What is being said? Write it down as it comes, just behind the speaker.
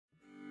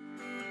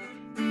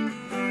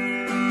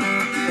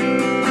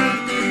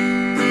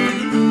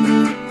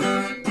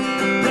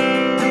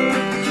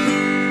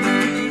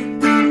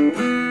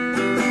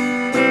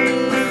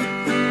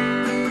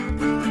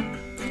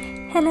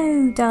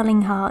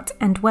darling heart,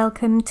 and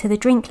welcome to the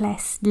Drink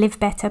Less, Live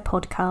Better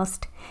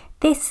podcast.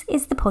 This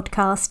is the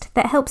podcast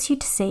that helps you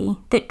to see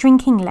that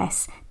drinking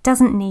less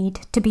doesn't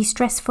need to be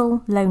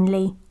stressful,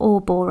 lonely,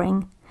 or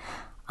boring.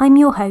 I'm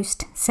your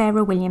host,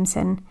 Sarah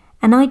Williamson,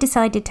 and I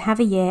decided to have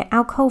a year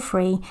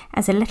alcohol-free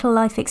as a little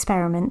life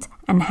experiment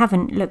and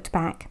haven't looked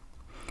back.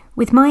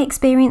 With my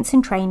experience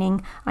and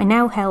training, I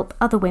now help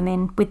other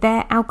women with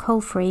their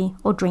alcohol-free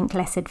or drink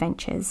less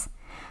adventures.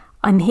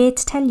 I'm here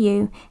to tell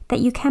you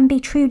that you can be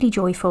truly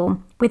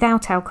joyful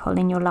without alcohol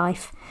in your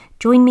life.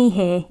 Join me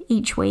here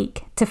each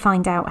week to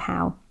find out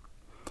how.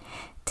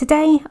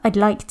 Today, I'd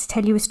like to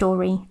tell you a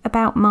story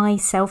about my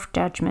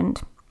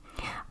self-judgement.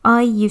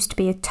 I used to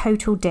be a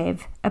total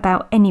div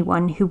about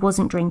anyone who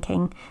wasn't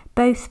drinking,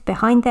 both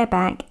behind their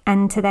back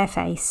and to their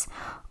face,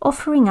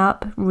 offering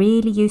up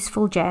really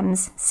useful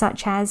gems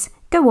such as,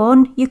 "Go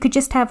on, you could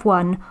just have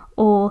one,"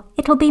 or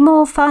 "It'll be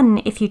more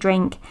fun if you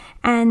drink,"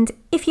 and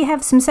 "If you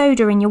have some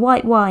soda in your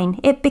white wine,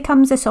 it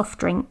becomes a soft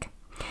drink."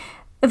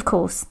 Of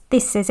course,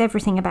 this says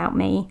everything about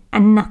me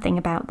and nothing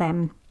about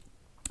them.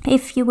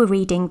 If you were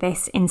reading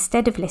this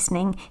instead of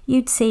listening,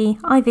 you'd see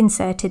I've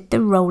inserted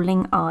the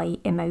rolling eye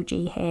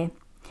emoji here.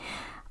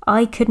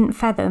 I couldn't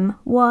fathom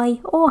why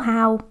or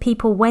how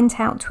people went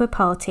out to a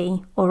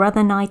party or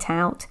other night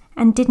out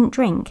and didn't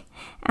drink,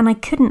 and I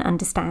couldn't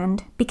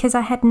understand because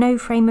I had no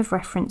frame of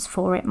reference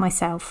for it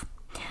myself.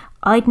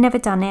 I'd never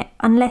done it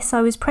unless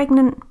I was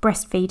pregnant,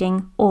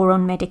 breastfeeding, or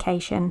on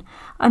medication.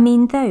 I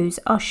mean, those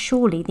are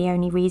surely the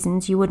only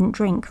reasons you wouldn't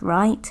drink,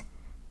 right?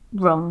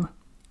 Wrong,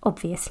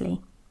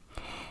 obviously.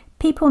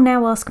 People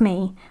now ask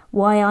me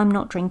why I'm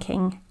not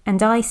drinking,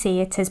 and I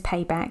see it as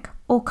payback,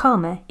 or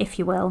karma, if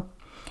you will.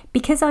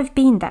 Because I've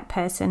been that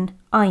person,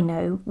 I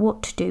know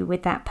what to do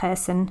with that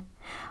person.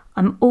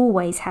 I'm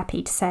always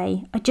happy to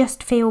say I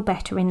just feel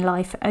better in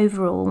life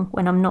overall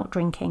when I'm not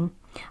drinking.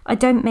 I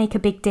don't make a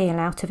big deal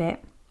out of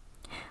it.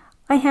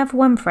 I have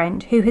one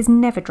friend who has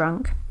never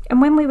drunk,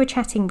 and when we were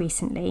chatting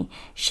recently,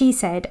 she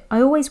said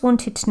I always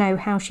wanted to know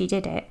how she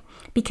did it,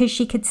 because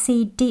she could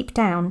see deep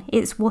down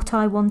it's what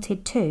I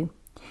wanted too.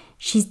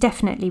 She's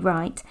definitely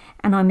right,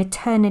 and I'm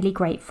eternally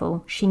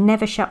grateful she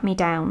never shut me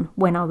down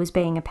when I was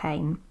being a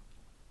pain.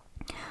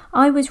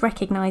 I was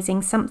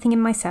recognising something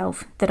in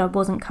myself that I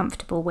wasn't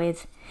comfortable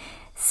with.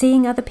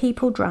 Seeing other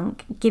people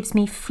drunk gives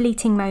me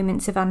fleeting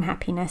moments of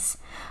unhappiness.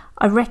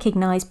 I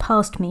recognise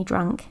past me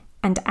drunk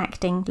and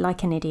acting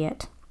like an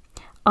idiot.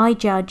 I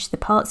judge the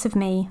parts of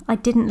me I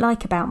didn't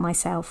like about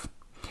myself.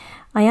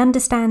 I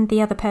understand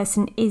the other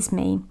person is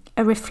me,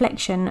 a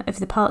reflection of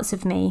the parts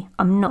of me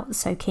I'm not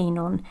so keen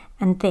on,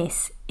 and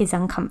this is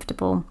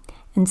uncomfortable,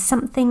 and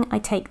something I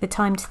take the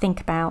time to think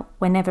about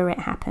whenever it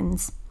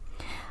happens.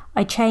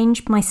 I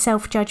change my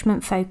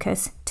self-judgement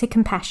focus to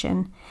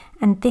compassion,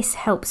 and this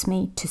helps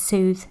me to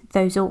soothe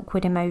those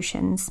awkward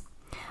emotions.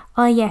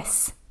 Ah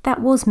yes,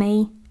 that was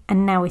me,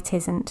 and now it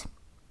isn't.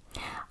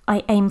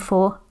 I aim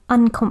for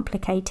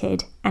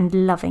uncomplicated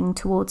and loving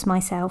towards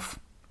myself.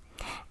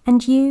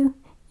 And you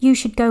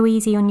should go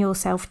easy on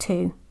yourself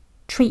too.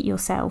 Treat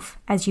yourself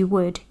as you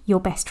would your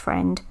best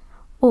friend,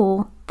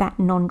 or that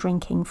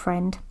non-drinking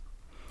friend.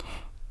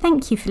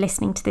 Thank you for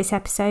listening to this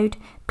episode.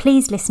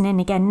 Please listen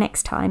in again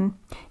next time.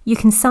 You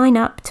can sign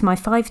up to my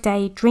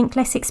 5-day Drink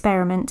Less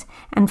experiment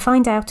and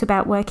find out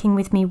about working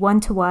with me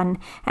one-to-one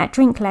at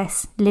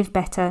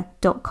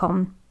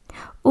drinklesslivebetter.com.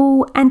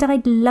 Oh, and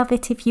I'd love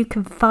it if you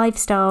could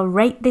 5-star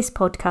rate this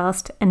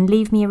podcast and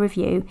leave me a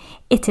review.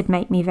 It'd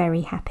make me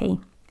very happy.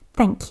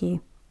 Thank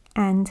you.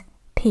 And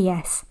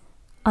P.S.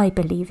 I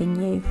believe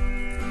in you.